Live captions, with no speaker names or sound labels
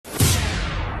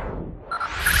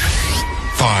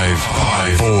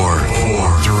5, 4,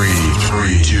 3,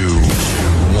 2,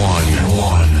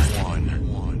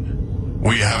 1.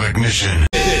 We have ignition.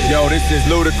 Yo, this is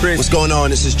Ludacris. What's going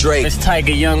on? This is Drake. It's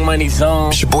Tiger Young Money Zone.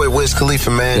 It's your boy Wiz Khalifa,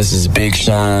 man. This is Big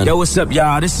Sean. Yo, what's up,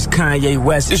 y'all? This is Kanye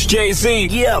West. It's Jay-Z.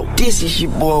 Yo, this is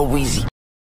your boy Weezy.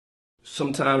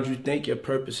 Sometimes you think your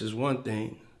purpose is one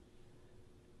thing,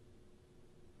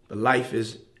 but life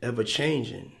is ever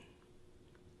changing.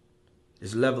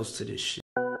 There's levels to this shit.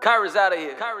 Kyra's out of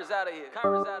here. Kyra's out of here.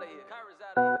 Kyra's out of here. Kyra's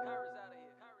out of here. Kyra's out of here.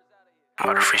 I'm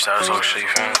about to freestyle this whole shit,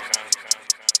 fam.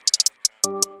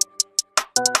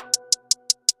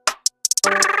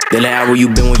 They like, how where you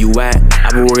been, where you at?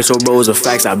 I've been working so bro, it's a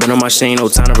fact. I've been on my shit, no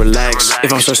time to relax.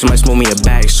 If I'm stressed, might smoke me a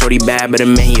bag. Shorty bad, but a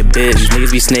man, he a bitch. These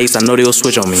niggas be snakes, I know they'll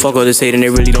switch on me. Fuck all this hate and they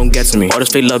really don't get to me. All this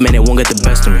fake love, man, they won't get the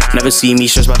best of me. Never see me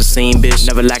stressed about the same bitch.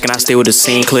 Never lacking, I stay with the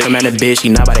same clique. I'm at a bitch, he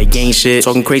not about that gang shit.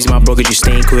 Talking crazy, my bro, get you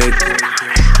staying quick.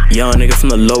 Young nigga from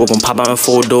the low, gon' pop out in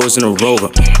 4 doors in a Rover.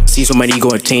 See so many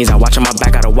going teens, I watch on my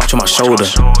back, I gotta watch on my shoulder.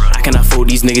 I cannot fold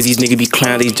these niggas be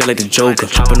clowns, they just like the Joker.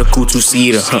 Hop in the cool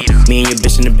 2-seater, me and your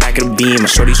bitch in the back of the beam. My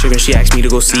shorty trippin', she asked me to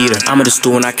go see her. I'm at the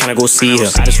stool and I kinda go see her.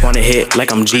 I just wanna hit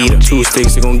like I'm Jeter. 2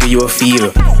 sticks, they gon' give you a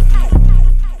fever.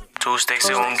 2 sticks,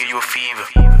 they gon' give you a fever.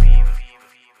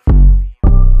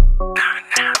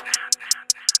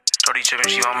 Shorty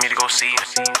trippin', she want me to go see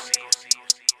her.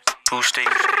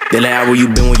 They like, how where you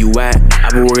been, where you at?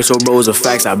 I've been working so bro, it's a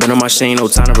fact. I've been on my shit, no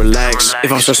time to relax.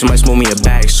 If I'm stressed, might smoke me a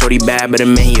bag. Shorty bad, but a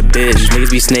man, he a bitch. These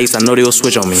niggas be snakes, I know they'll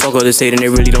switch on me. Fuck all this hate and they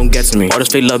really don't get to me. All this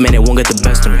fake love, man, they won't get the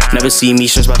best of me. Never see me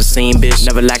stressed about the same bitch.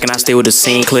 Never lacking, I stay with the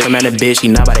same clique. I'm at a bitch, he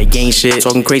not about that gang shit.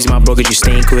 Talking crazy, my bro, get you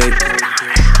staying quick.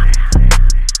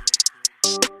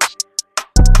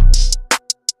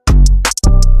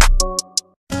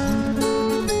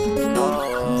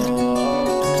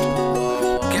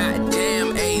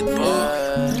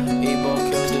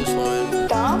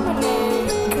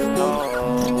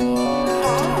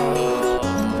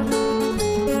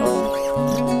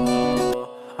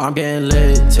 I'm getting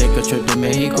lit, take a trip to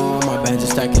Mexico. My bands are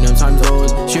stacking them times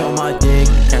lows. She on my dick,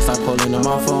 can't stop calling on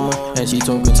my phone. And she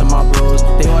talking to my bros.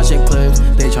 They watching clips,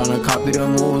 they tryna copy the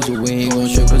moves. But we ain't gon'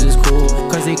 trip cause it's cool.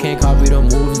 Cause they can't copy the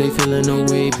moves, they feeling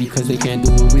the way because they can't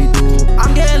do what we do.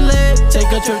 I'm getting lit, take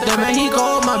a trip to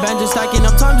Mexico. My bands are stacking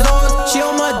up times lows. She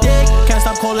on my dick, can't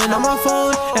stop calling on my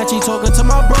phone. And she talking to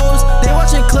my bros. They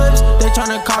watching clips, they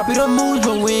tryna copy the moves.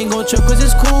 But we ain't gon' trip cause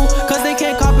it's cool. Cause they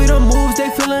can't copy the moves,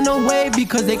 they feeling the way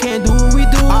because they can't do what we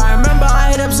do. I remember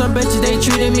I hit up some bitches, they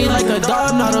treated me like a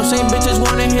dog. Now those same bitches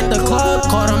wanna hit the club.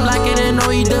 Caught him lacking and all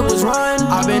he did was run.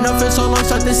 I've been up for so long,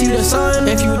 start to see the sun.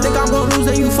 If you think I'm gon' lose,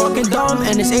 then you fucking dumb.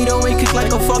 And this 808 kick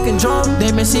like a fucking drum.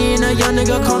 They been seeing a young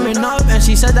nigga coming up, and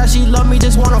she said that she love me,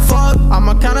 just wanna fuck.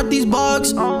 I'ma count up these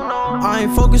bucks. I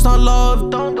ain't focused on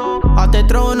love. Out there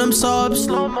throwing them subs.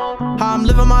 How I'm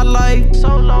living my life.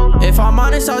 If I'm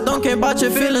honest, I don't care about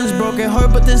your feelings. Broken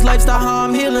heart, but this lifestyle how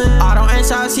I'm healing. I don't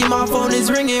answer, I see my phone is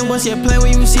ringing. What's your plan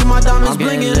when you see my diamonds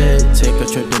blinging? Lit, take a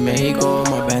trip to Mexico.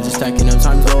 My bands are stacking them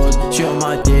times lows. She on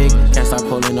my dick, can't stop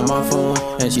calling on my phone.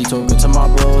 And she talking to my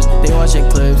bros. They watching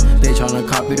clips, they tryna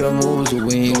copy the moves. But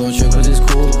we ain't gon' trip cause it's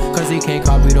cool. Cause they can't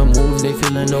copy the moves, they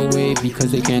feeling no way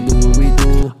because they can't do what we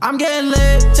do. I'm getting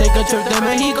lit, take a trip to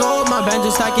Mexico. My bands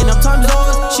are stacking up times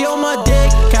lows. She on my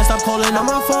dick, can't stop calling on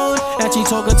my phone. And she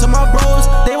talking to my bros.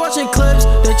 They watching clips,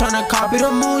 they tryna copy the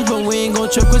moves. But we ain't gon'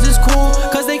 trip cause it's cool.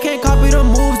 Cause they can't copy the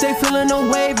moves, they feeling no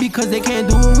way because they can't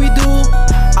do what we do.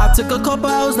 I took a couple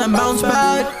hours, then bounced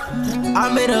back.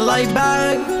 I made a light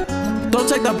bag. Don't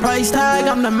check the price tag.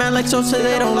 I'm the man like so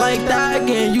they don't like that.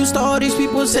 Getting used to all these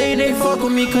people saying they fuck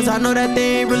with me, cause I know that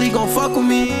they ain't really gon' fuck with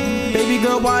me. Baby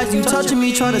girl, why is you touching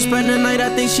me? Tryna spend the night,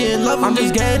 I think she in love with me. I'm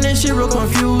just getting this shit real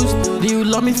confused. Do you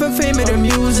love me for fame or the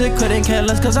music? Couldn't care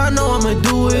less cause I know I'ma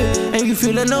do it. And you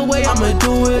feeling the way I'ma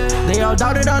do it. They all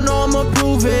doubted, I know I'ma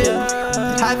prove it.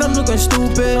 Have them looking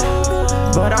stupid,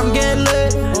 but I'm getting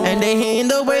lit. And they hating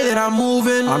the way that I'm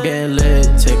moving. I'm getting lit,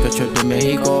 take a trip to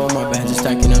Mexico. My bands are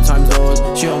stacking up times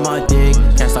lows. She on my dick,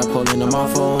 can't stop calling on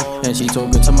my phone. And she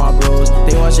talking to my bros.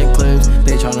 They watching clips,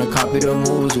 they tryna copy the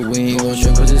moves. But we ain't gon'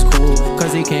 trip cause it's cool.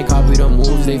 Cause they can't copy the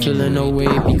moves, they feeling no way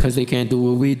because they can't do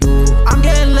what we do. I'm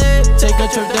getting lit, take a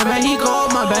trip to Mexico.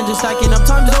 My bands are stacking up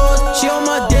times lows. She on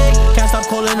my dick, can't stop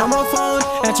calling on my phone.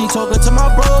 And she talking to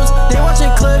my bros. They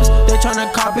watching clips, they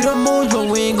tryna copy the moves. But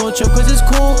we ain't gon' trip cause it's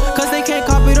cool. Cause they can't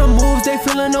copy the moves, they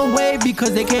feeling no way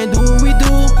because they can't do what we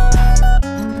do.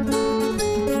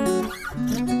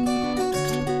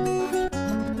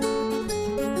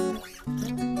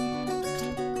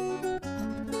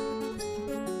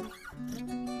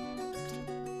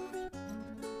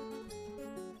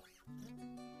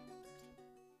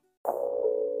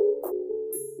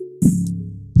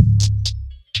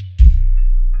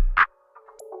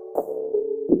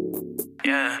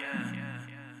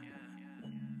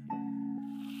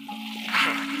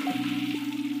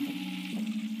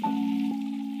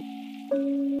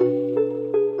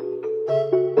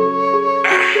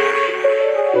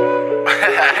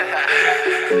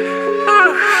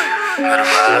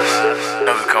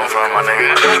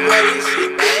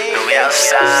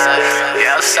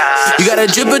 You gotta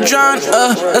drip or drown,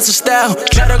 that's a style.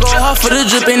 Gotta go hard for the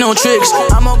drip, ain't no tricks.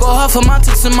 I'ma go hard for my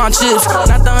tips and my chips.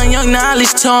 Not done young, now at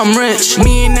least till I'm rich.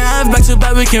 Me and I back to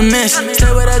back, we can miss. Stay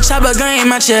with that chopper, gun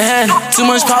aim at your head. Too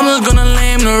much problems, gonna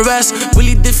lame the rest.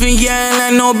 Really different, yeah, ain't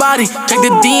like nobody. Check the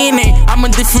DNA, I'm a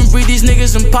different breed, these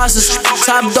niggas imposters.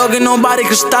 Top dog and nobody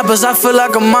can stop us, I feel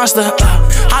like a monster.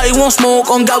 How you won't smoke,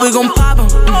 on God, we gon' pop him.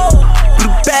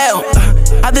 Bell,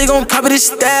 how they gon' copy this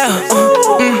style?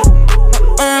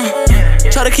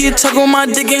 Try to keep talking with my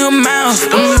dick in her mouth.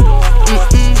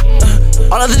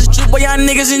 All of this drip, boy, y'all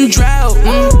niggas in drought.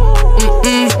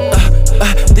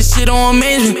 This shit don't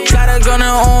amaze me. Got a gun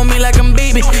on me like I'm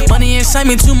baby. Money inside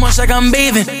me too much like I'm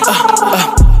bathing.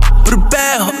 Put a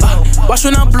bell, watch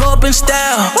when I blow up in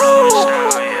style.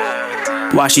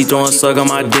 Why she throwing slug on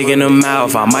my dick in her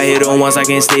mouth? I might hit her once, I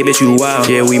can't stay, bitch, you out.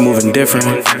 Yeah, we moving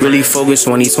different. Really focused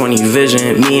 20/20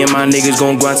 vision. Me and my niggas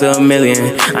gon' go out to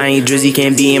 1,000,000. I ain't drizzy,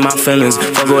 can't be in my feelings.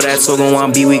 Fuck all that talk on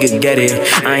 1B, we could get it.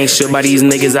 I ain't sure about these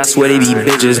niggas, I swear they be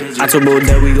bitches. I told bro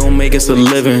that we gon' make us a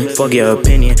living. Fuck your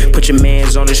opinion. Put your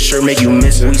mans on this shirt, make you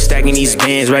miss it. We stacking these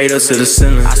bands right up to the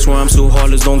ceiling. I swear I'm so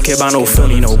heartless, don't care about no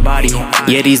feeling, nobody.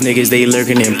 Yeah, these niggas, they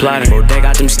lurking and plotting. Bro, they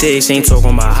got them sticks, ain't talking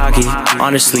about hockey.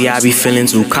 Honestly, I be feeling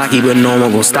too cocky, but no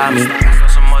one gon' stop me.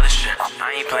 Some other shit.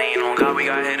 I ain't playing on God, we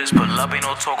got hitters. Pull up, ain't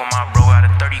no talk on my bro, got a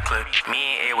 30 clip. Me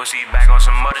and A was back on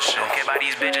some other shit. Don't care about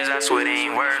these bitches, I swear they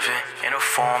ain't worth it. In a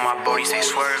form, my body stay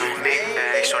swerving. Big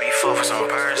bag, shorty fuck for some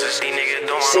purses. These niggas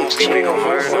don't want no beef, we gon'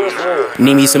 murder.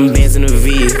 Need me some bands in the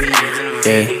V.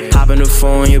 Yeah. Hop in the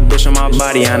phone, your bitch on my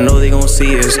body, I know they gon'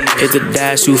 see us. Hit the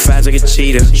dash too fast like a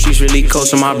cheetah. Streets really cold,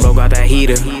 so my bro got that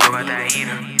heater.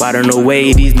 But I don't know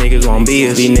way these niggas gon' be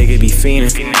us. These niggas be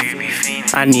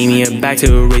fiendin'. I need me a back to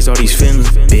erase all these feelings.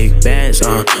 Big bands,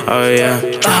 oh yeah.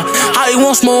 How you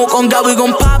won't smoke, on God we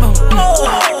gon' pop him.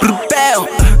 Bell,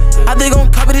 how they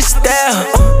gon' copy this style?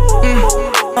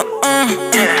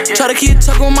 Try to keep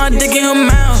talking with my dick in her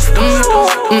mouth.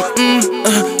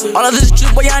 All of this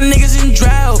drip, boy, y'all niggas in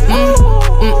drought.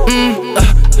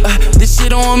 This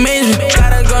shit don't amaze me.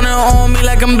 Got a gun on me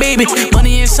like I'm baby.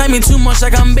 Money inside me too much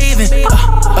like I'm bathing.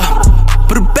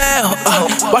 Put a bell,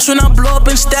 watch when I blow up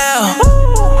in style.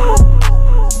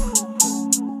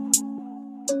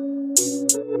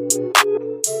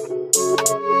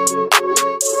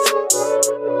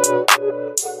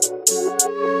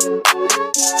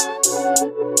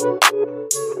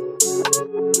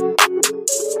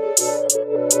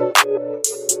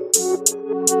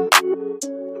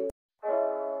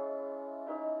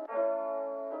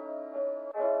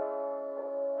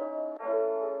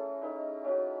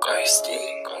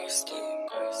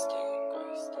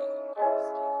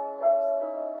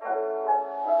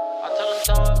 I tell them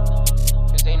dog,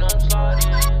 cause they know I'm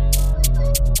sliding.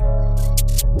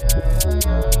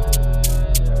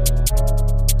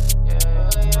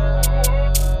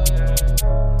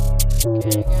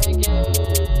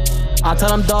 I tell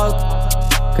them dog,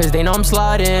 cause they know I'm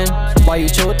sliding. Why you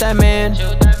chill with that man?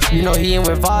 You know he ain't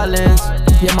with violence.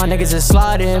 Yeah, my niggas is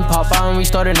sliding. Pop out and we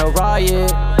starting a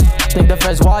riot. Think the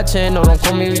feds watching, no don't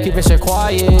call me, we keepin' shit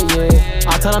quiet, yeah.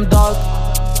 I tell them dog,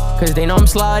 cause they know I'm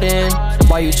sliding.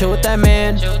 Why you chill with that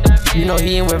man? You know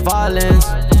he ain't with violence.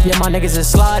 Yeah, my niggas is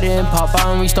sliding. Pop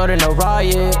out and we starting a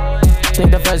riot.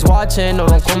 Think the feds watching, no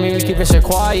don't call me, we keepin' shit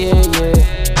quiet,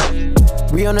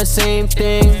 yeah. We on the same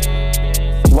thing.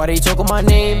 Why they talking my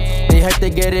name? They have to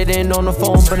get it in on the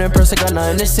phone, but in person got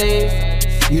nothing to say.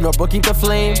 You know, bro, keep the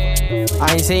flame.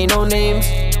 I ain't saying no names.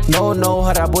 No,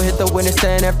 how that boy hit the witness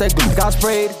stand after got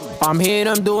sprayed. I'm hearing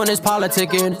them doing this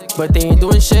politicking, but they ain't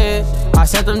doing shit. I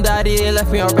sent them daddy, they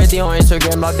left me already on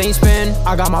Instagram like they spin.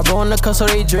 I got my bro in the cuss so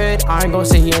they dread. I ain't gon'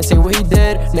 say he ain't say what he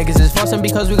did. Niggas is fussing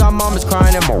because we got mamas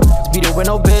crying and more. Beat it with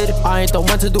no bid. I ain't the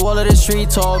one to do all of this street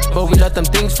talk, but we let them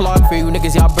things fly. For you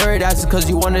niggas, y'all bird asses cause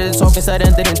you wanted to talk instead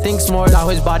and didn't think smart. Now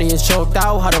his body is choked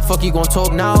out, how the fuck you gon'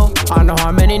 talk now? I know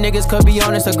how many niggas could be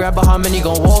on Instagram, but how many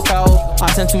gon' walk out?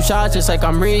 I sent 2 shots just like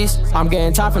I'm Reese. I'm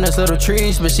getting top from this little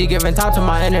trees, but she giving top to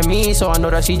my enemies, so I know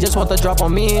that she just want the drop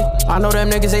on me. I know them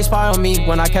niggas, they spy on me.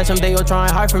 When I catch them, they all try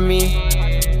and hide from me.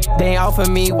 They ain't out for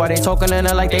me, why they talking in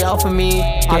it like they out for me?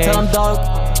 Yeah. I tell them dog,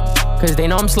 cause they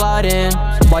know I'm sliding.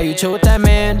 Why you chill with that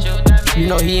man? You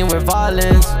know he ain't with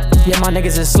violence. Yeah, my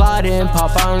niggas is sliding.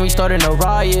 Pop out and we starting a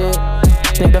riot.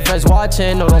 Think the feds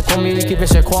watching, no don't call me, we keepin'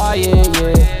 shit quiet,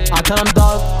 yeah. I tell them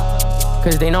dog,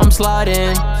 cause they know I'm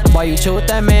sliding. Why you chill with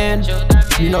that man?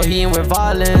 You know he ain't with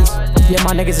violence. Yeah,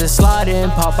 my niggas is sliding.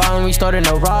 Pop out and we starting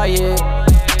a riot.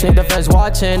 Think the feds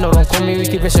watching, no don't call me, we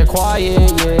keep it shit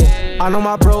quiet, yeah. I know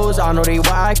my bros, I know they will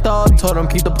act up. Told them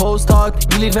keep the post talk,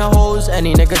 you leaving hoes.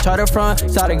 Any nigga try to front,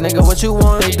 static nigga what you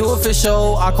want. They do it for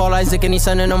show, I call Isaac and he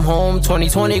sending them home.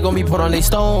 2020 gon' be put on they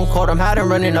stone. Caught him, had him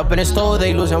running up in the store.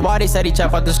 They losing why they said he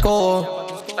check out the score.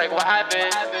 Like what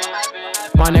happened?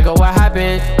 My nigga, what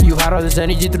happened? You had all this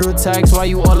energy through text, why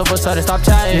you all of a sudden stop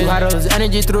chatting? You had all this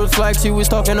energy through flex, you was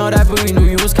talking all that but we knew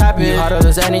you was capping. You had all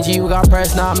this energy, you got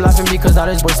pressed, now I'm laughing because now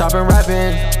this boy stopping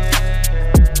rapping.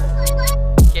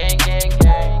 Gang, gang,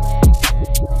 gang.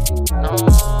 No.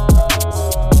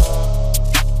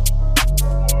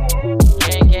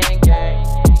 Gang, gang, gang.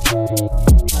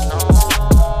 No.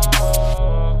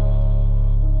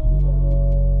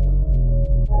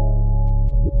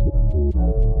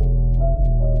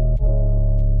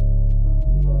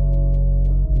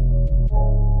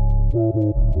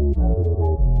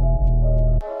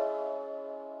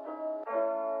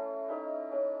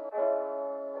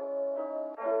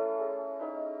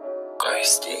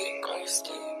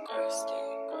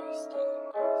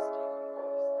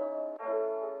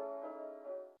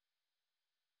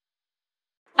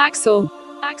 Axel.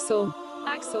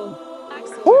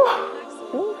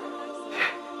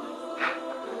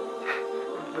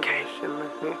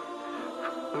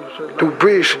 Do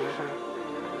breeze.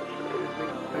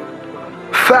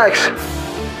 Facts.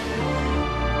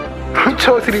 We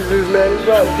talk to these niggas, man. It's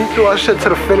right. He threw our shit to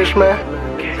the finish, man.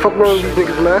 Fuck wrong with these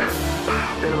niggas, man.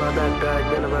 Been about that bag,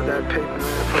 been about that paper,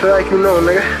 man. Feel like you know,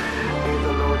 nigga.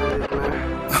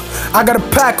 I gotta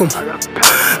pack 'em.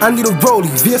 I need a rollie,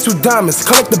 VS with diamonds,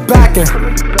 collect the backing.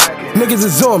 Niggas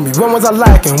is on me, when was I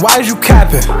lacking? Why is you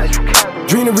capping?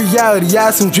 Dream of reality, I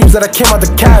had some dreams that I came out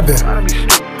the cabin.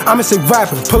 I'ma say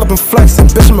rapping, pull up and flexing,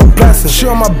 bitch I'm a blessing. She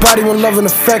on my body with love and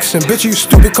affection, bitch you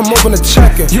stupid, come over and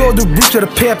check it. You all do breach of the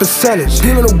pay a percentage,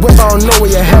 dealing the whip, I don't know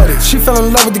where you're headed. She fell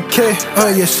in love with the kid,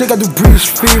 yeah, she got the breeze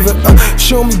fever.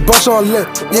 She on me bust on lip,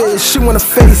 yeah, she wanna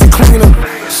face cleaner.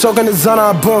 Soaking the zone,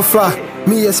 I born fly.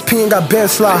 Me ESP ain't got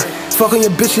band slide. Fucking your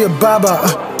bitch, you a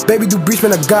baba. Baby do breach,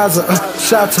 man, a Gaza.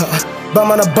 Shout to Bum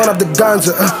on a bun up the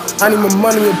ganja. I need more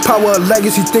money and power, a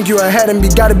legacy. Think you ahead and me,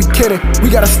 gotta be kidding.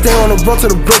 We gotta stay on the road to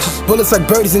the riches. Bullets like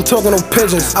birdies and talking no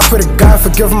pigeons. I pray to God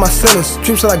forgive my sentence.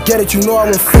 Dreams till I get it, you know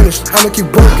I won't finish. I'ma keep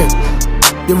working.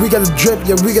 Yeah, we got the drip,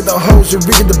 yeah, we get the hose, yeah,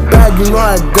 we get the bag, you know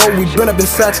how it go. We been up in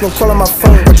sacks, no call on my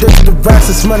phone. Addicted to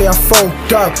racks, it's money, I fold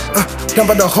up.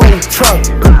 Dump out the whole truck.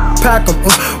 Pack 'em,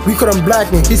 we call him black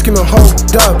man, he's screaming hold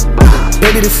up.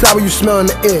 Baby, this sour you smell in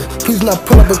the air. Please not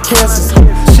pull up with cancers.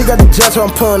 She got the jet, so I'm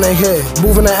pulling her hair.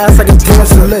 Moving her ass like a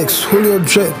dancing licks. Julio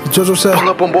drip, Jojo said, pull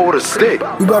up on board with a stick.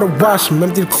 You gotta watch him,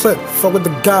 empty the clip. Fuck with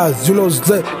the guys, you know it's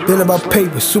lit. Been about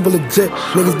paper, super legit.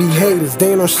 Niggas be haters,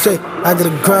 they ain't on shit. I gotta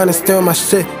grind and stay on my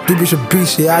shit. Do be your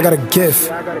beast, yeah, I got a gift.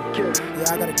 Yeah, I got a gift.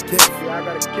 Yeah, I got a gift. Yeah, I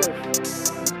got a gift.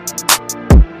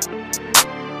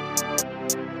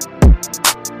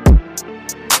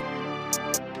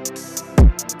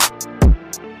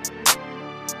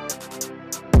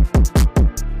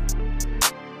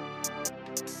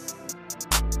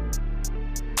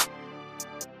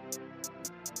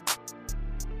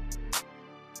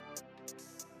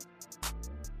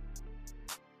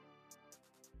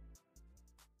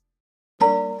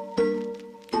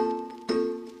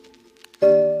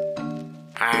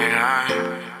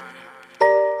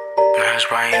 That's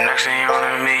why you next thing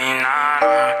on me, nah.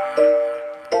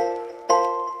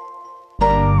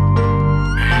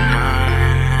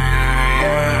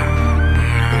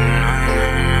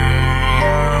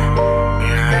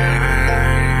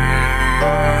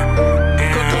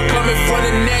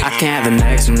 I can't have the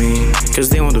next to me, cause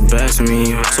they want the best of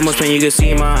me. So much pain you can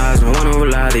see in my eyes, no one will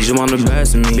lie, they just want the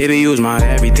best of me. Baby, you was my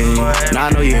everything, now I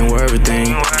know you ain't worth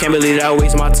everything. Can't believe that I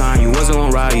wasted my time, you wasn't gon'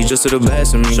 ride, you just to the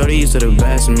best of me. Shorty, you to the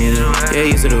best of me, yeah,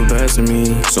 you to the best of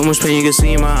me. So much pain you can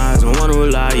see in my eyes, no one will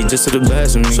lie, you just to the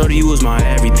best of me. Shorty, you was my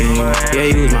everything, yeah,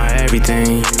 you was my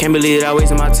everything. Can't believe that I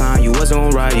wasted my time, you wasn't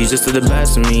gon' ride, you just to the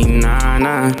best of me,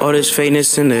 nah. All this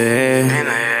fakeness in the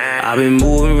air, I've been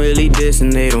moving really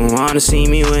distant, they don't wanna see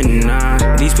me winning, nah.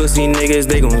 These pussy niggas,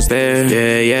 they gon' stare,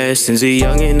 yeah. Since a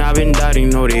youngin', I've been doubting,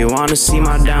 know they wanna see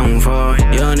my downfall.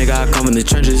 Young nigga, I come in the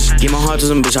trenches, give my heart to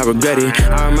some bitch, I regret it.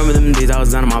 I remember them days I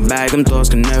was down in my bag, them thoughts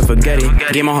can never forget it.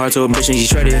 Gave my heart to a bitch and she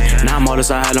shredded, now I'm all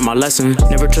this I had on my lesson.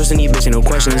 Never trust any bitch, ain't no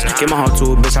questions, give my heart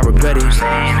to a bitch, I regret it.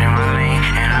 Staying in my lane,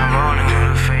 and I'm rolling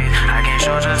with a faith. I can't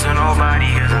show just to nobody,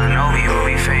 cause I know we will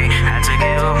be fake. Had to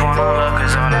give up on all love,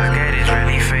 cause all I get is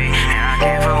really fake. And I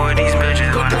can't fuck with these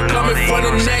bitches when I know they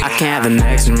gon' say. I can't have them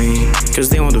next to me, cause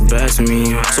they want the best of me.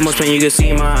 So much pain you can see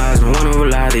in my eyes, no one will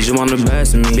lie, they just want the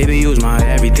best of me. Baby, you was my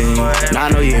everything, now I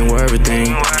know you ain't worth everything.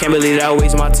 Can't believe that I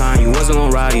wasted my time, you wasn't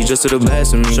gon' ride, you just to the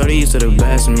best of me. Shorty, you to the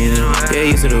best of me, yeah,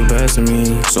 you to the best of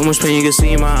me. So much pain you can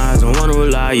see in my eyes, no one will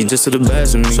lie, you just to the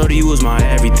best of me. Shorty, you was my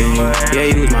everything, yeah,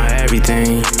 you was my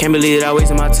everything. Can't believe that I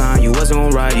wasted my time, you wasn't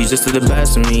gon' ride, you just to the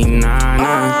best of me,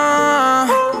 nah.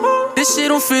 This shit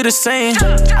don't feel the same.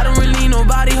 I don't really need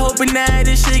nobody hoping that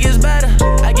this shit gets better.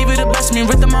 I give you the best of me,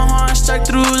 ripped in my heart, stuck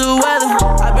through the weather.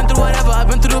 I've been through whatever, I've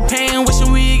been through the pain, wishing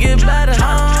we get better.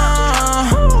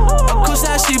 Of course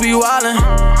that she be wildin'.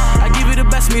 I give you the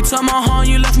best of me, told my heart,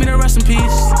 you left me to rest in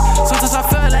peace. Sometimes I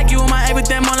felt like you were my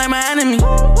everything, more like my enemy.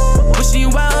 Wishing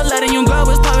you well, letting you go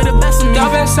was probably the best of me. The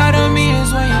best side of me is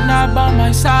when you're not by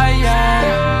my side,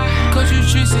 yeah. Cause you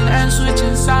tricking and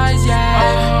switching sides,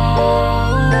 yeah.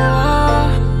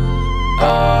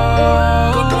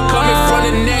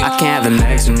 I can't have them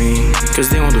next to me, cause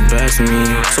they want the best of me.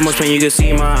 So much pain you can see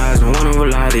in my eyes, no one will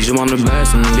lie, they just want the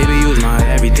best of me. Baby, you was my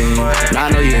everything, now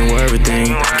I know you ain't worth everything.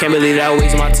 Can't believe that I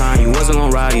wasted my time, you wasn't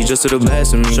gon' ride, you just to the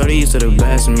best of me. Shorty, you to the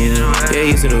best of me, yeah,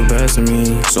 you to the best of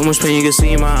me. So much pain you can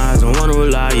see in my eyes, no one will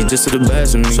lie, you just to the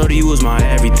best of me. Shorty, you was my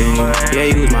everything, yeah,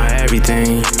 you was my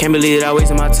everything. Can't believe that I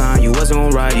wasted my time, you wasn't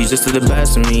gon' ride, you just to the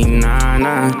best of me,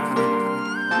 nah.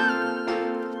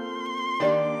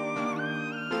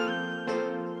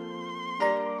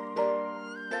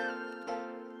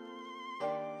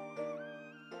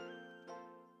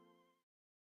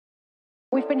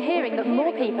 We've been hearing that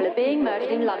more people are being murdered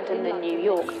in London than New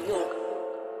York.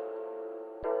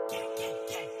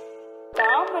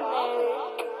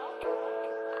 Dominic.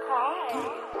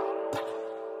 Hi.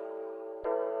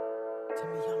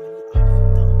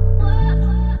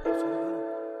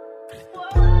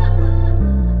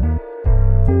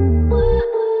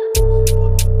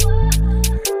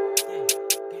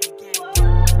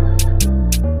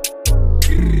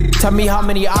 Tell me how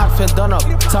many ops been done up.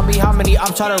 Tell me how many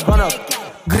ops try to run up.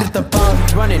 Get the ball,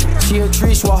 he running. She a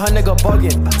tree, while her nigga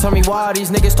bugging. Tell me why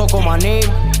these niggas talk on my name.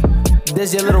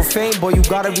 There's your little fame, boy, you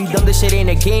gotta be dumb, this shit ain't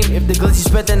a game. If the glitzy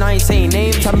spit, then I ain't saying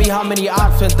names. Tell me how many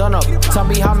ops been done up. Tell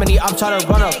me how many ops try to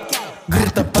run up.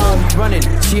 Get the ball, he running.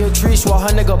 She a tree, while her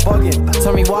nigga bugging.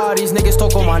 Tell me why these niggas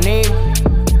talk on my name.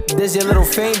 There's your little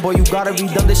fame, boy, you gotta be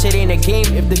dumb, this shit ain't a game.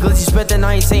 If the glitzy spit, then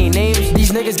I ain't saying names.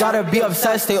 These niggas gotta be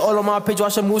obsessed, they all on my page,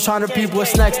 watching moves, trying to peep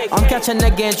what's next. I'm catching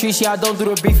that getting trees, yeah, I don't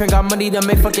do the beef and got money to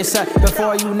make fucking set.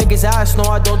 Before you niggas ask, no,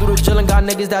 I don't do the chillin', got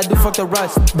niggas that do fuck the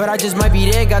rest. But I just might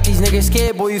be there, got these niggas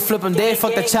scared, boy, you flip them dead,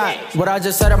 fuck the chat. What I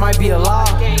just said, it might be a lie.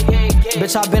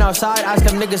 Bitch, I been outside, ask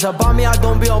them niggas about me, I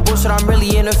don't be on bullshit, I'm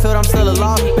really in the field, I'm still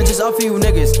alive. Bitch, it's up for you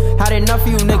niggas, had enough of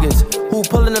you niggas. Who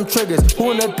pulling them triggers,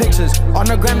 who in the pictures? On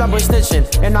the gram, I been snitching,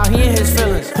 and now he in his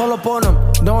feelings. Pull up on him,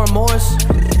 no remorse.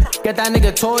 Get that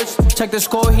nigga torch, check the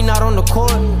score, he not on the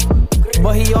court,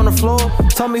 but he on the floor.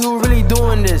 Tell me who really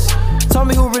doing this, tell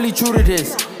me who really true to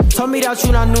this. Tell me that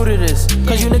you not new to this,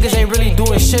 cause you niggas ain't really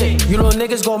doing shit. You little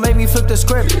niggas gon' make me flip the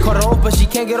script. Cut her off but she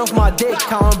can't get off my dick.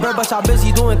 Counting bread but y'all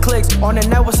busy doing clicks. On the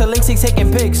net with the links, he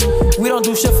taking pics. We don't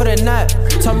do shit for the net.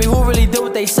 Tell me who really did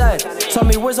what they said. Tell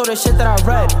me where's all the shit that I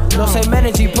read. No same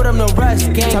energy, put them to rest.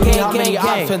 Tell me how many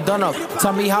ops been done up.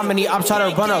 Tell me how many ops try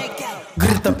to run up.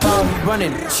 Get the ball, he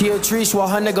running. She a tree, while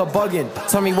her nigga bugging.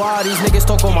 Tell me why these niggas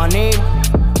talk on my name.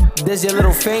 There's your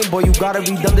little fame, boy, you gotta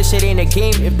be dumb, this shit ain't a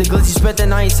game. If the glitzy spit,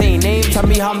 then I ain't saying names. Tell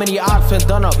me how many ops been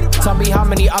done up. Tell me how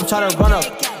many ops try to run up.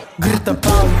 Get the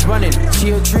ball, he running.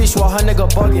 She a tree, while her nigga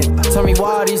bugging. Tell me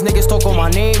why these niggas talk on my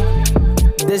name.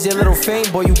 There's your little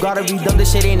fame, boy, you gotta be dumb,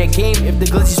 this shit ain't a game. If the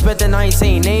glitzy spit, then I ain't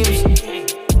saying names.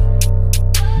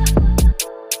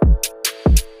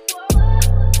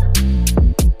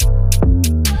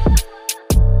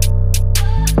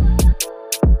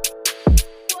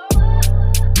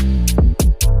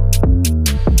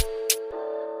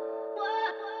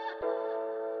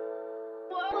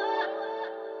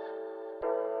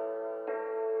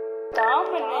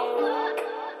 Dominic.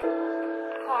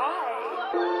 Hi.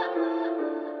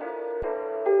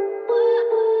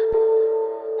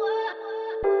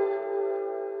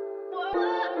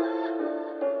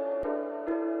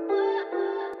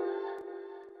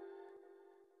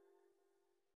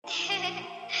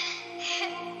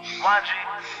 My G.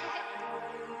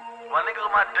 My niggas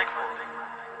on my dick for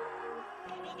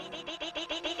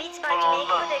Beats by Unique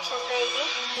Productions, baby.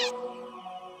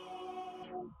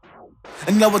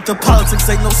 And now with the politics,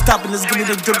 ain't no stopping. Let's give me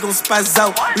the drip, gon' spaz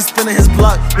out. We spinning his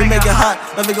block, we make it hot.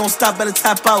 Never gon' stop, better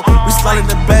tap out. We sliding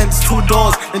the Benz, 2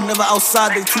 doors. They never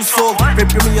outside, they too soft. They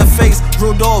bring me your face,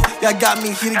 real off. Yeah, got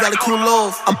me heated, gotta cool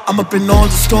off. I'm up in all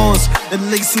the stores. And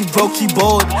niggas see broke, he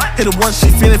bored. Hit it once, she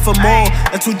feeling for more.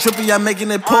 And too drippy, I'm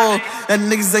making it pour.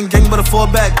 And niggas ain't gang, but a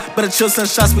fallback. Better chill, send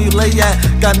shots where you lay at.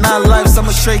 Got 9 lives, I'm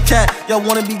a straight cat. Y'all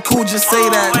wanna be cool, just say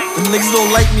that. The niggas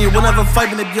don't like me, whenever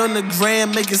fighting, if you're on the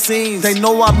gram, making scenes. They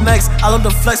know I'm next, I love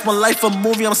to flex, my life a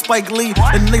movie, I'm Spike Lee.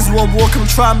 And niggas want war, come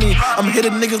try me. I'm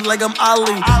hitting niggas like I'm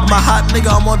Ali. I'm a hot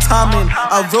nigga, I'm on timing.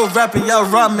 I'm real rapping, y'all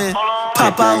rhyming.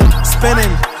 Pop out,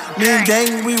 spinning. Me and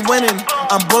gang, we winning.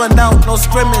 I'm bulling out, no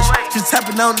scrimmage. She's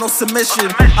tapping out, no submission.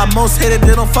 I'm most hated,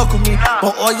 they don't fuck with me.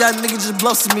 But all y'all niggas just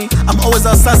bluffs to me. I'm always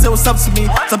outside, say what's up to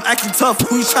me. Stop acting tough,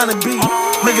 who you tryna be?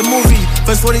 Make a movie,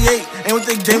 verse 48. Ain't with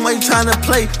the game, why you tryna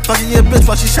play? Fucking your bitch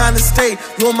while she tryna stay.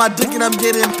 You on my dick and I'm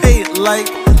getting paid. Like,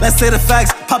 let's say the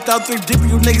facts. Popped out 3 deep, where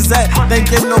you niggas at? They ain't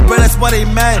gave me no bread, that's why they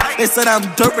mad. They said I'm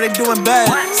dirt, but they doing bad.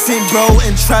 Seen bro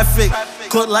in traffic.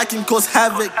 Caught lacking, cause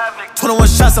havoc. 21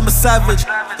 shots, I'm a savage.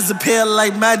 Disappear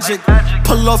like magic.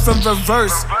 Pull off from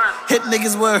reverse. Hit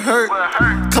niggas where it hurt.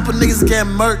 Couple niggas get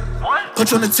murked.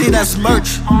 Put you on the team, that's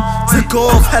merch. Took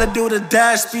off, had to do the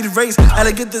dash. Speed race, had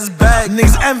to get this bag.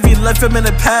 Niggas envy, left him in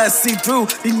the past. See through,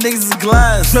 these niggas is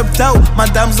glass. Dripped out, my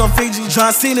diamonds on Fiji.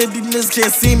 John Cena, these niggas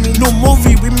can't see me. New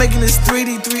movie, we making this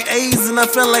 3D, 3 A's, and I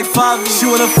feel like 5. She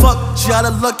wanna fuck, she out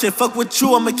of luck. Can't fuck with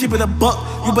you, I'ma keep it a buck.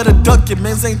 You better duck it,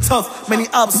 mans ain't tough. Many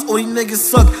ops, all these niggas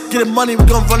suck. Getting money, we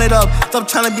gon' run it up. Stop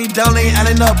tryna be down, they ain't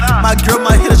adding up. My girl,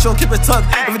 my hitter, she don't keep it tucked.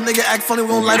 If a nigga act funny, we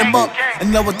gon' light him up.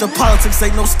 And now with the politics,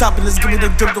 ain't no stopping. Let's give me the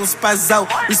drip, gon' spaz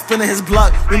out. We spinning his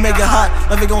block, we make it hot.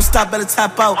 Never gon' stop, better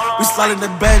tap out. We sliding the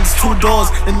Benz, 2 doors.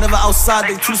 They never outside,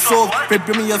 they too soft. They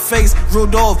bring me your face,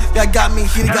 real off. Yeah, got me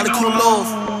heated, gotta cool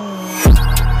off.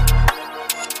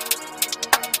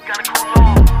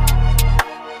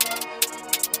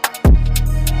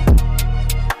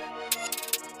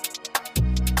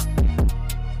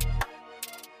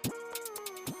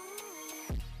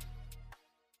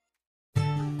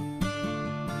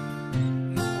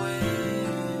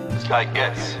 This guy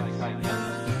gets.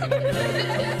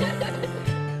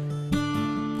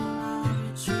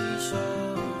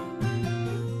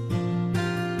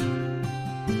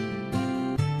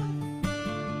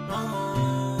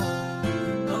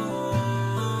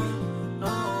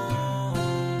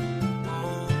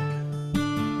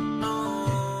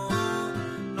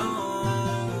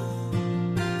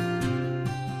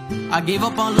 I gave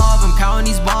up on love, I'm counting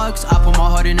these bucks. I put my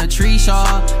heart in a tree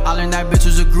shot. I learned that bitch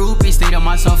was a groupie. Stayed on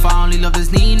myself, I only love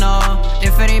this Nina.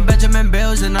 If it ain't Benjamin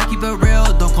Bills, then I keep it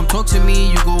real. Don't come talk to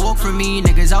me, you go walk for me.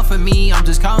 Niggas out for me, I'm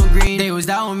just counting green. They was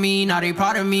down with me, now they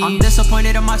proud of me. I'm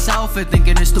disappointed in myself for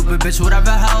thinking this stupid bitch would ever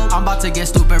help. I'm about to get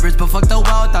stupid rich, but fuck the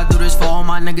wealth. I do this for all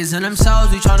my niggas and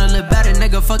themselves. We tryna live better,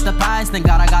 nigga, fuck the past. Thank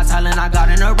God I got talent, I got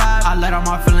in a rap. I let out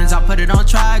my feelings, I put it on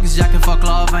track. Cause Jack can fuck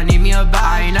love, I need me a bag.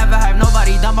 I ain't never had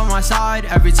nobody down by my side.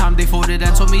 Every time they folded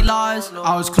and told me lies,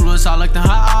 I was clueless, I looked in her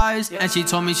eyes. And she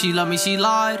told me she loved me, she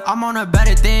lied. I'm on her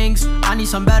better things, I need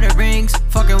some better rings.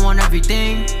 Fucking want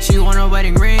everything, she want a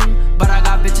wedding ring. But I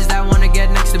got bitches that wanna get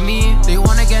next to me. They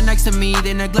wanna get next to me,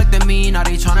 they neglected me. Now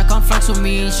they tryna come flex with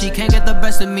me, she can't get the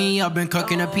best of me. I've been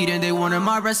cooking a Pete and they wanted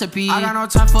my recipe. I got no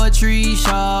time for a tree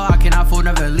shot, I can't afford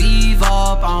never leave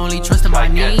up. I only trust in my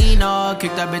Nina,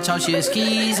 kick that bitch out, she has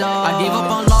keys up. I gave up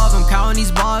on love, I'm counting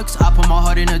these bucks. I put my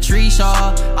heart in a tree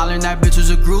shot. I learned that bitch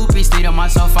was a groupie. Stayed on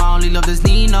myself, I only love this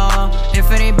Nina. If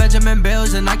it ain't Benjamin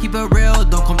Bills, then I keep it real.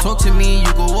 Don't come talk to me,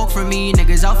 you go walk for me.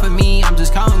 Niggas out for me, I'm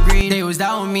just counting green. They was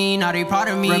down with me, now they proud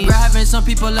of me. Regret having some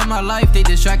people in my life, they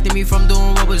distracted me from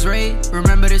doing what was right.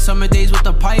 Remember the summer days with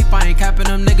the pipe, I ain't capping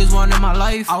them niggas one in my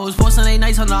life. I was posting late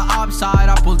nights on the op side.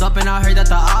 I pulled up and I heard that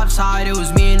the op side, it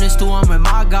was me and this 2 I'm with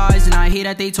my guys. And I hear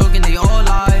that they talking, they all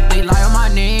lie. They lie on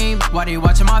my name, why they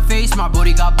watching my face? My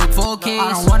body got booked for a case.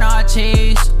 I don't wanna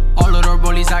chase all of the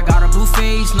rollies, I got a blue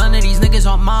face. None of these niggas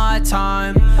on my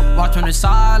time. Watch on the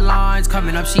sidelines,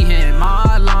 coming up, she hitting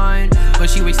my line, but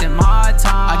she wasting my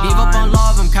time. I gave up on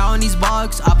love, I'm counting these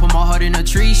bucks. I put my heart in a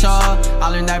tree shot. I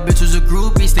learned that bitch was a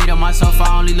groupie. Stayed on myself,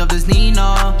 I only love this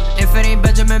Nina. If it ain't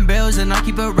Benjamin Bills, then I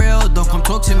keep it real. Don't come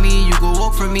talk to me, you go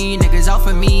walk for me. Niggas out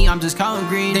for me, I'm just counting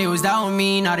green. They was down with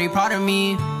me, now they proud of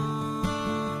me.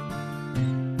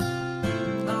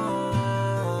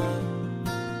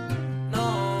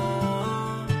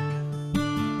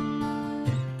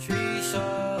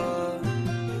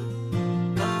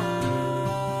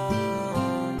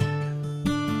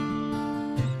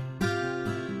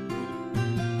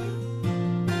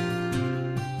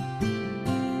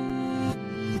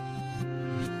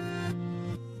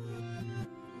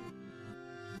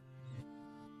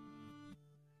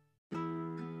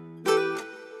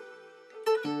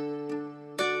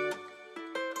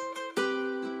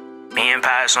 and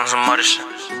pass on some other shit.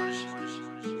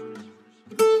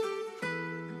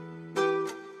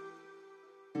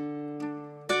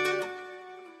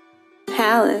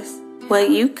 Palace, what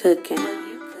you cooking?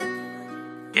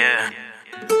 Yeah.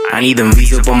 I need them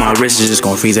V's up on my wrist, it's just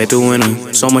gon' freeze right through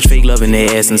winter. So much fake love in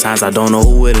their ass, sometimes I don't know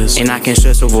who it is. And I can't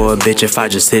stress over a bitch if I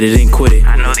just hit it and quit it.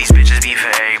 I know these bitches be for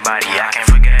everybody, I can't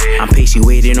forget it. I'm patient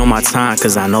waiting on my time,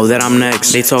 cause I know that I'm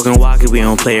next. They talking walkie, we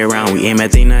don't play around, we aim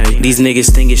at they neck. These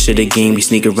niggas think it's shit a game, we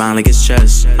sneak around like it's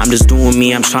chess. I'm just doing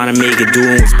me, I'm trying to make it,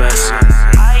 doing what's best.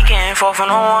 I can't fall for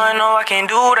no one, no I can't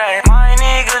do that. My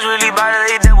niggas really bad,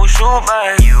 they devil shoot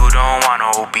back. You don't want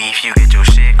no beef, you get your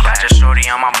shit clapped. Just shorty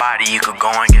on my body, you could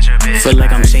go and get your bitch. Feel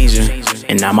like I'm changing,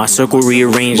 and now my circle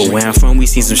rearranged. But where I'm from, we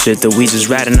see some shit that we just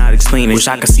rather not explain. Wish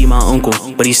I could see my uncle,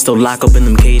 but he's still locked up in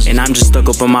them cages. And I'm just stuck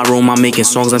up in my room, I'm making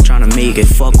songs, I'm trying to make it.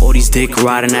 Fuck all these dick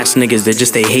riding ass niggas, they're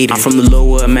just they hate it. I'm from the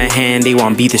lower of Manhattan, they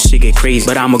want beat the shit get crazy.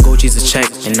 But I'ma go chase a check,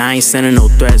 and I ain't sending no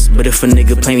threats. But if a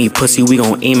nigga play me pussy, we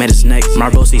gon' aim at his neck. My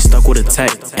bro stay stuck with a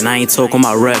tech, and I ain't talking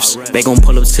about refs. They gon'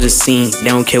 pull up to the scene, they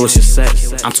don't care what's your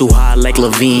sex. I'm too high like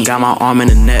Levine, got my arm in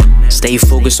the net. Stay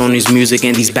focused on this music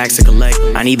and these backs to collect.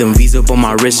 I need them V's up on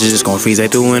my wrist, it's just gon' freeze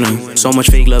right through winter. So much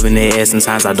fake love in their ass,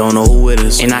 sometimes I don't know who it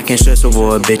is. And I can't stress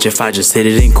over a bitch if I just hit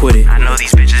it and quit it. I know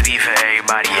these bitches be for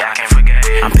everybody, I can't forget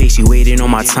it. I'm patient waiting on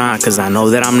my time, cause I know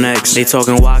that I'm next. They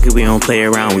talking walkie, we don't play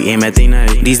around, we aim at they neck.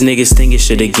 These niggas think it's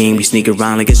shit a game, we sneak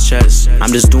around like it's chess.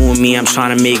 I'm just doing me, I'm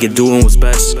trying to make it, doing what's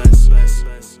best.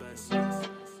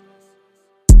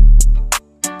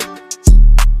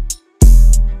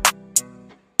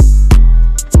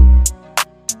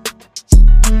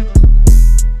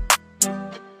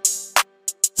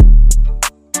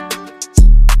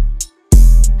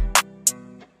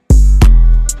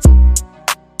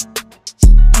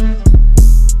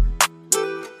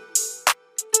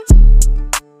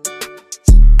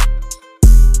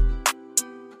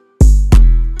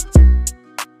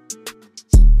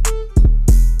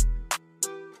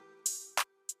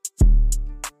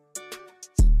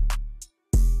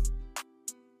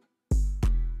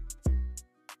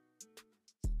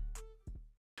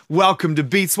 Welcome to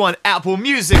Beats One Apple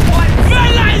Music. What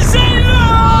fellas? Oh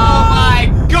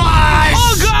my gosh!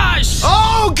 Oh gosh!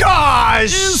 Oh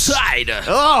gosh! Inside.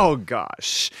 Oh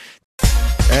gosh!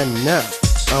 And now,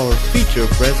 our feature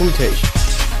presentation.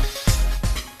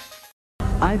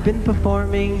 I've been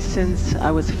performing since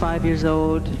I was 5 years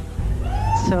old,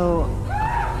 so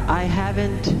I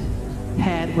haven't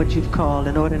had what you've called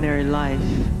an ordinary life,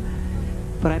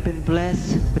 but I've been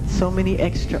blessed with so many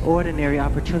extraordinary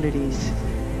opportunities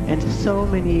and so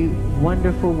many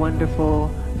wonderful,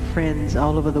 wonderful friends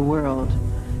all over the world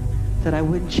that I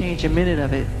wouldn't change a minute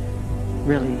of it,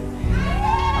 really.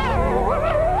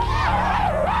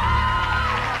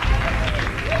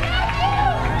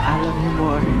 I love you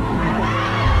more.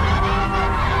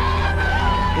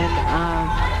 And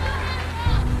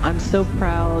I'm so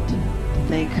proud to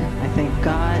I thank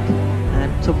God, and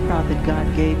I'm so proud that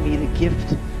God gave me the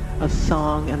gift of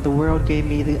song and the world gave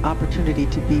me the opportunity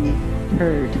to be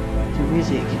heard through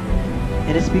music.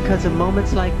 And it's because of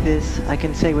moments like this, I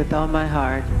can say with all my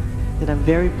heart that I'm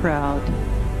very proud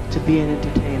to be an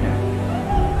entertainer.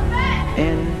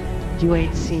 And you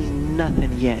ain't seen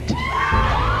nothing yet.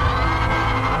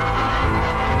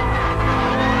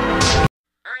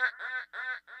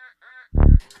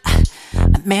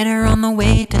 I met her on the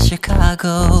way to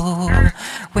Chicago,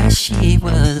 where she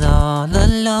was all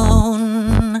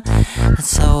alone.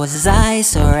 So as I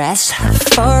saw her, asked her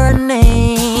for a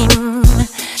name,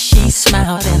 she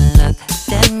smiled and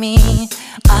looked at me.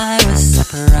 I was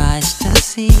surprised to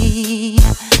see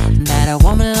that a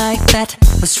woman like that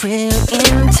was real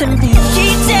into me.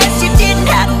 She said she didn't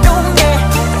have no man,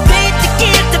 paid to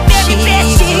give the very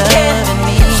best she can.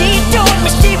 She told me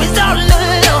she was all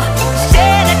alone,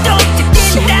 said I don't you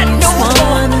didn't have no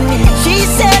one. She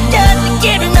said doesn't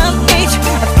get enough age,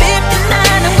 at 59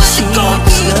 I was a gold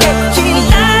digger. She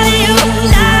lied to you,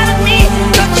 lied to me,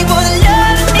 but she was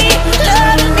loving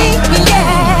me,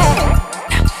 yeah.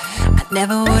 I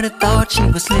never would have thought she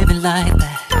was living like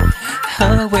that.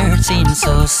 Her words seemed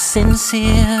so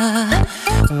sincere.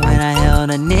 When I held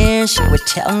her near, she would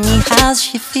tell me how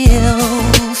she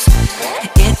feels.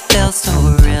 It felt so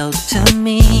real to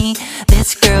me.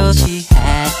 This girl, she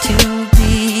had to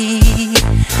be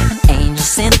an angel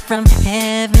sent from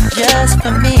heaven just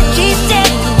for me. She said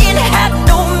she didn't have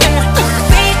no man,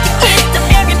 paid to get the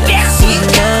very best she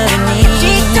got.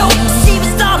 She told me she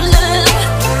was all alone,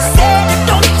 said I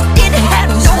don't you didn't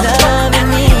have no man.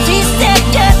 She said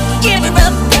just give her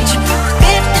up, bitch.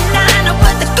 59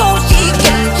 was the goal she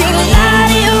got. She lied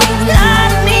to you, lied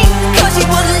to me, 'cause she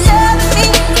was loving me,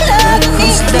 loving me.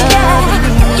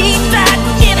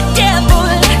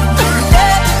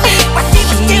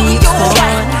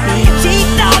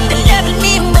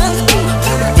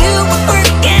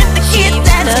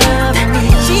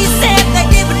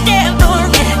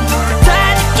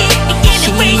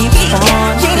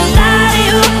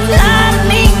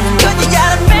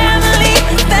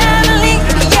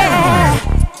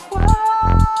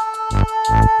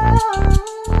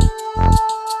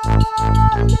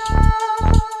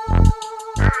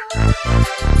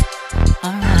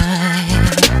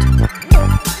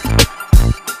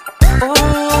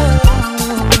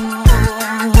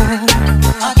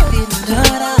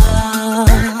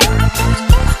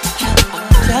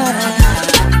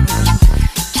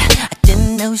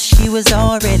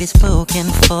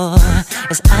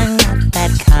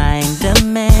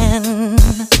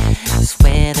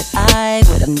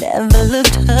 never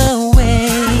looked her way.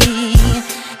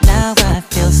 Now I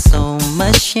feel so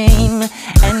much shame,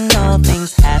 and all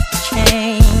things have to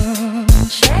change.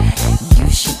 You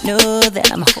should know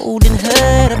that I'm holding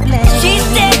her to blame. She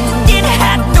said she didn't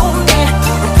have no man,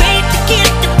 afraid to get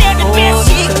the very best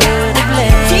she got.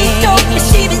 She told me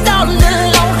she was all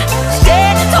alone,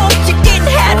 said I told she didn't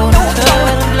have no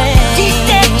phone. She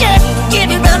said just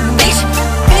give her a face,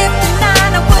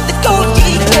 59 with the gold G.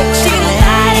 She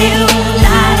lied to you,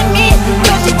 lied to me,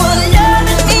 cause she was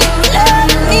loving me,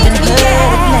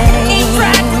 yeah. He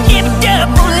tried to give it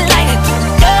double life,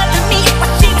 loving me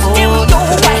while she was still your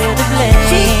wife.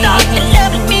 She thought that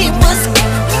loving me was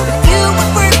you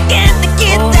would work and the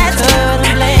kid that's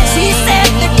she said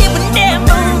that it would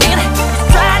never end,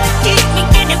 tried to keep me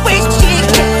any way she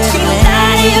could. She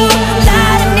lied to you,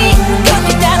 lied to me, cause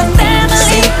you got a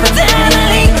family,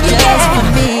 yeah.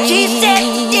 She said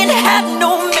she didn't have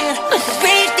no man,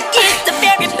 raised the kids the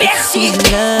very best she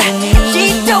got. She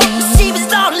told me she was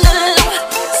all alone,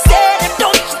 said I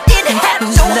don't, she didn't have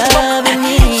no one.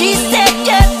 She said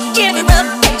just give her a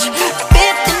bitch,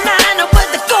 59 was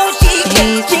the goal she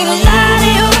got. She lied to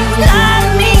you, lied to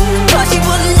me, cause she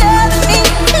was loving me,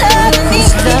 yeah.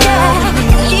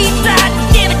 She tried to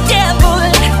give a devil,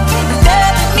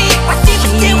 loving me while she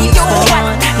was still your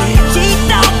wife. She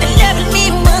thought that loving me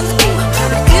was cool,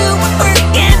 you would work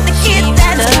and the kid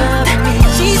that's good.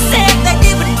 She said that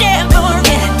it would never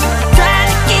end, tried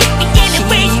to keep me any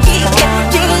way she could.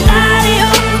 She lied to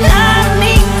you, lied to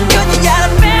me, cause you got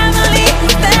a family,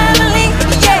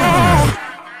 yeah.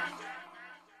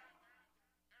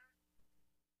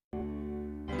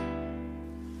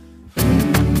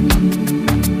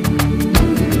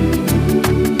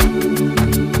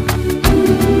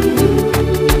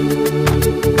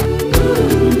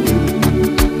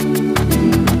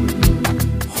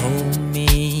 Hold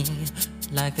me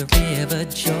like the river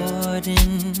Jordan,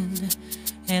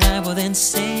 and I will then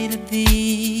say to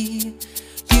thee,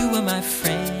 you are my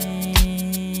friend.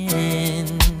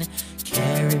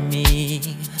 Carry me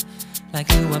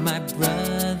like you are my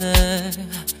brother,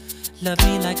 love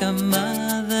me like a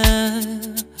mother.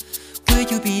 Will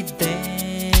you be there?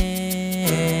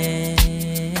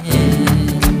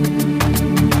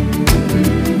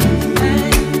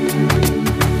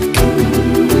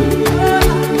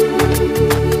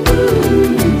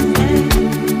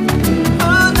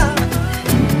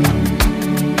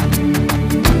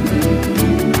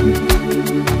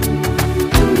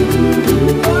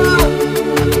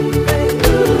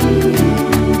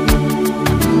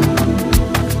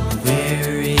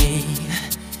 Weary,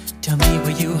 tell me, will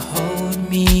you hold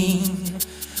me?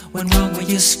 When wrong, will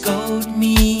you scold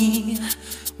me?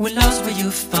 When lost, will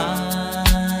you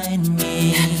find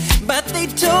me? But they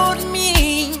told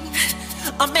me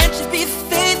a man should be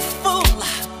faithful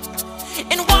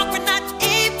and walk when not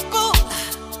able,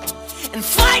 and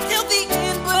fight till the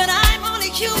end, but I'm only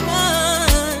human.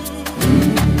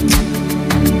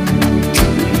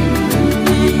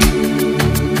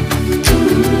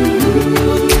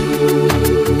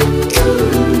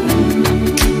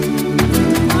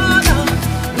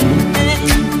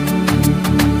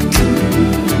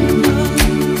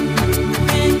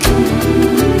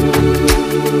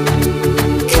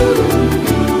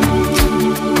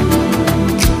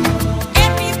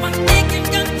 Everyone taking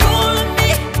control of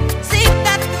me, see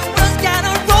that the world's got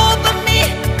a roll for me.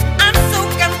 I'm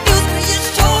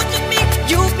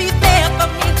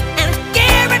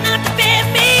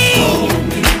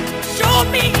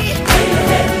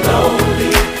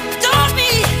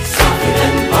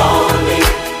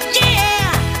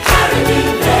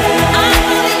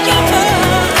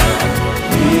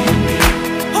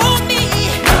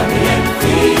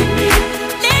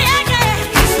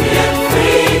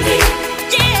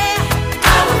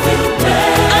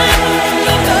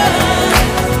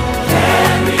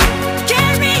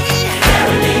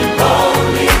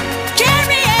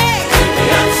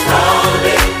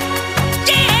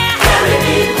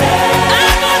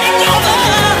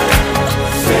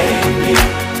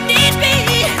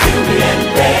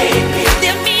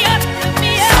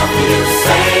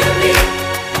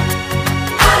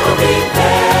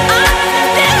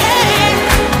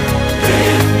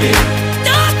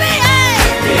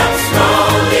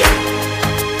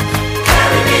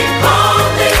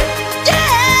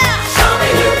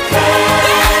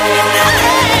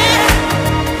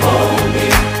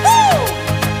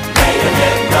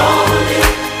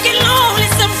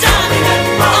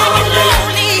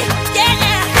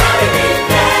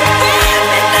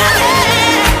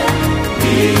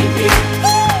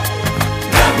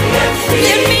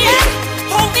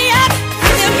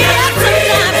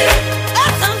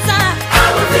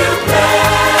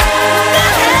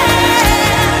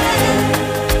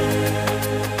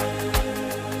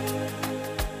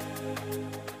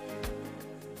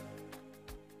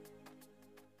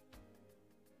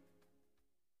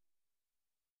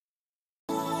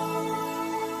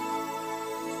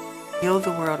Heal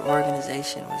the World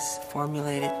organization was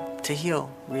formulated to heal,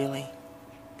 really,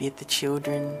 be it the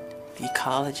children, the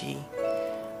ecology,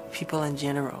 people in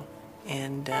general.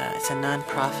 And it's a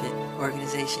non-profit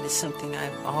organization. It's something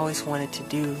I've always wanted to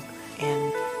do,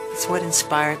 and it's what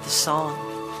inspired the song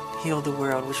Heal the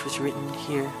World, which was written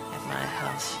here at my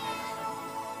house.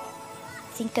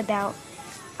 Think about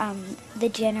the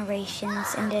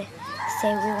generations and to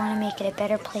say we want to make it a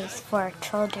better place for our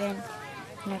children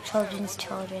and our children's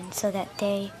children, so that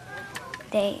they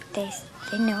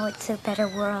know it's a better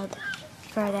world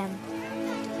for them,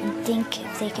 and think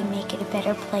if they can make it a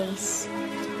better place.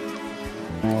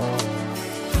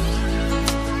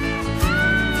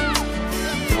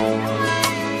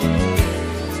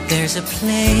 There's a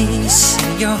place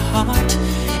in your heart,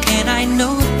 and I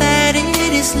know that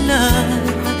it is love,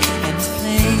 and this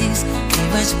place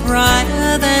is much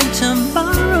brighter than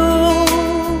tomorrow.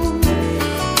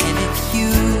 And if you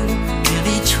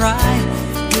really try,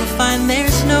 you'll find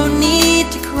there's no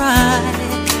need to cry.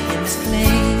 In this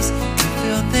place, you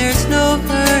feel there's no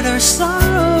hurt or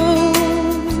sorrow.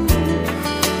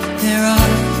 There are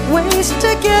ways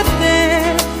to get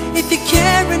there if you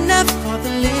care enough for the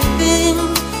living.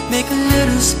 Make a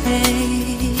little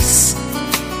space,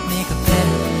 make a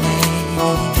better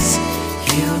place.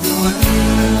 Heal the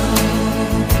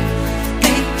world,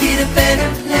 make it a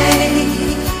better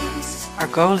place. Our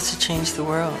goal is to change the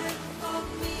world,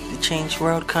 to change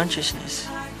world consciousness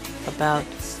about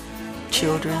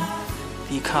children,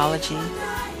 the ecology,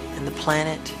 and the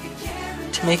planet,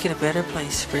 to make it a better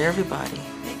place for everybody,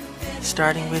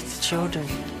 starting with the children.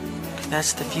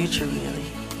 That's the future,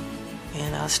 really.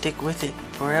 And I'll stick with it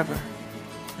forever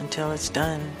until it's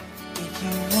done. If you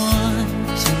want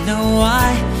to know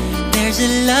why, there's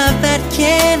a love that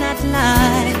cannot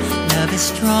lie. Love is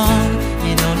strong,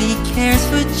 it only cares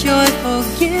for joyful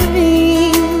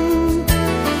giving.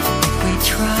 If we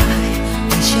try,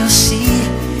 we shall see.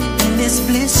 In this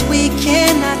bliss we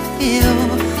cannot feel.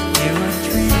 We're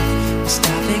adrift,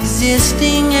 stop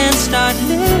existing and start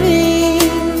living.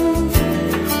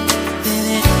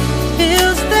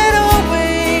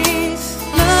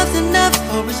 Enough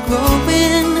for us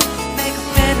growing, make a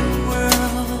better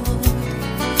world,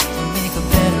 make a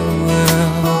better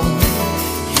world.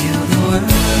 Heal the world,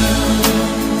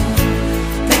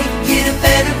 make it a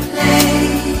better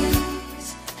place.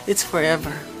 It's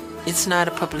forever. It's not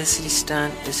a publicity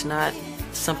stunt. It's not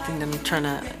something that I'm trying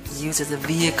to use as a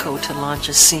vehicle to launch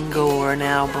a single or an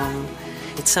album.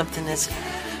 It's something that's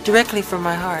directly from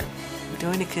my heart. I'm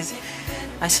doing it because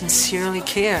I sincerely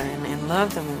care and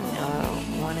love them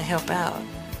and want to help out.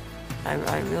 I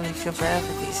really feel bad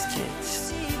for these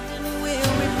kids.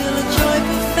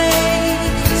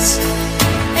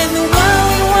 And the world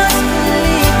we once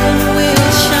believed in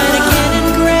will shine again in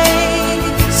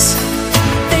grace.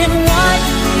 Then why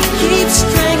do we keep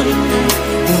strangling it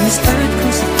when this earth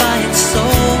crucify its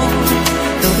soul?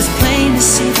 Though it's plain to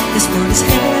see this world is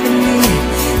heavenly.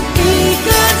 Be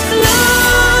God's love.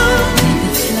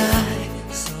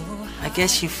 I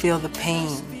guess you feel the pain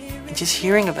just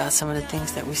hearing about some of the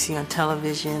things that we see on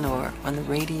television or on the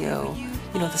radio.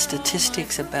 You know, the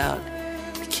statistics about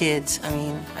kids. I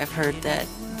mean, I've heard that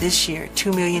this year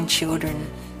 2 million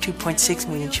children, 2.6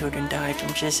 million children died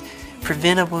from just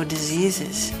preventable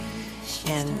diseases,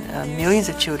 and millions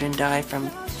of children die from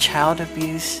child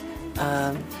abuse,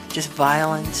 just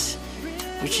violence,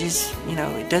 which is, you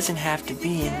know, it doesn't have to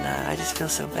be, and I just feel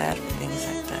so bad for things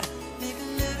like that.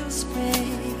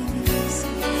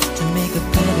 To make a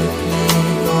better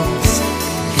place.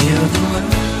 Heal the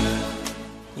world.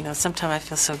 You know, sometimes I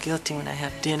feel so guilty when I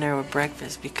have dinner or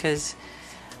breakfast, because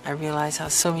I realize how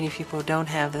so many people don't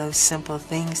have those simple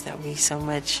things that we so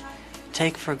much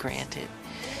take for granted.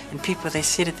 And people, they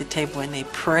sit at the table and they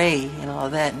pray and all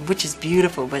that, which is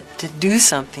beautiful, but to do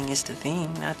something is the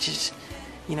thing, not just,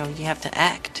 you know, you have to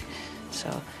act.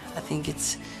 So I think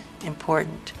it's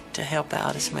important to help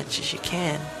out as much as you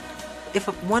can. If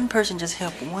one person just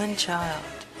helped one child,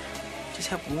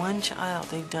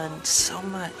 they've done so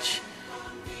much,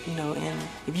 you know, and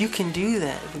if you can do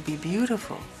that, it would be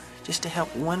beautiful. Just to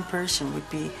help one person would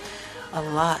be a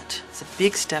lot. It's a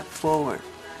big step forward,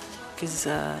 because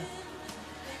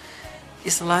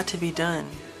it's a lot to be done,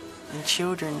 and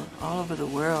children all over the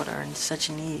world are in such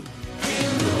need.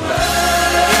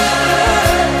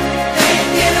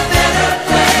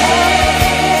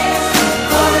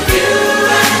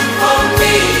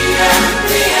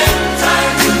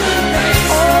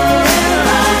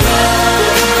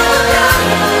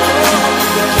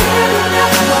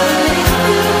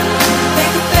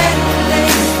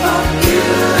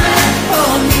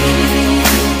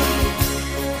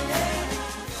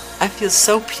 I feel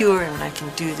so pure when I can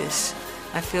do this.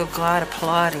 I feel God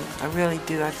applauding. I really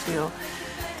do. I feel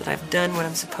that I've done what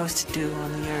I'm supposed to do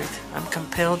on the earth. I'm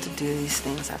compelled to do these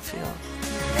things, I feel.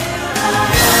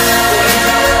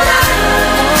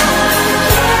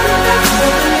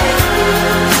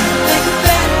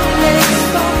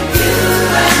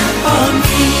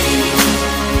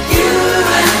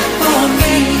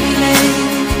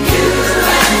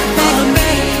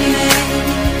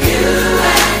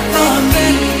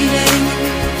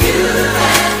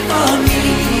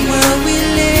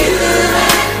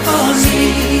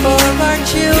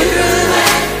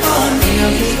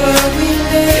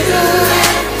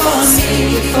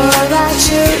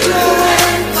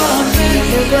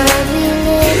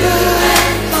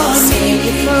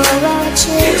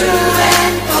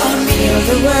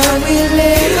 The world we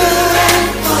live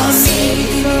in,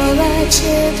 for our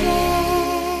children.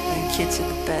 And kids are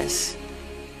the best.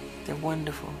 They're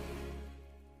wonderful.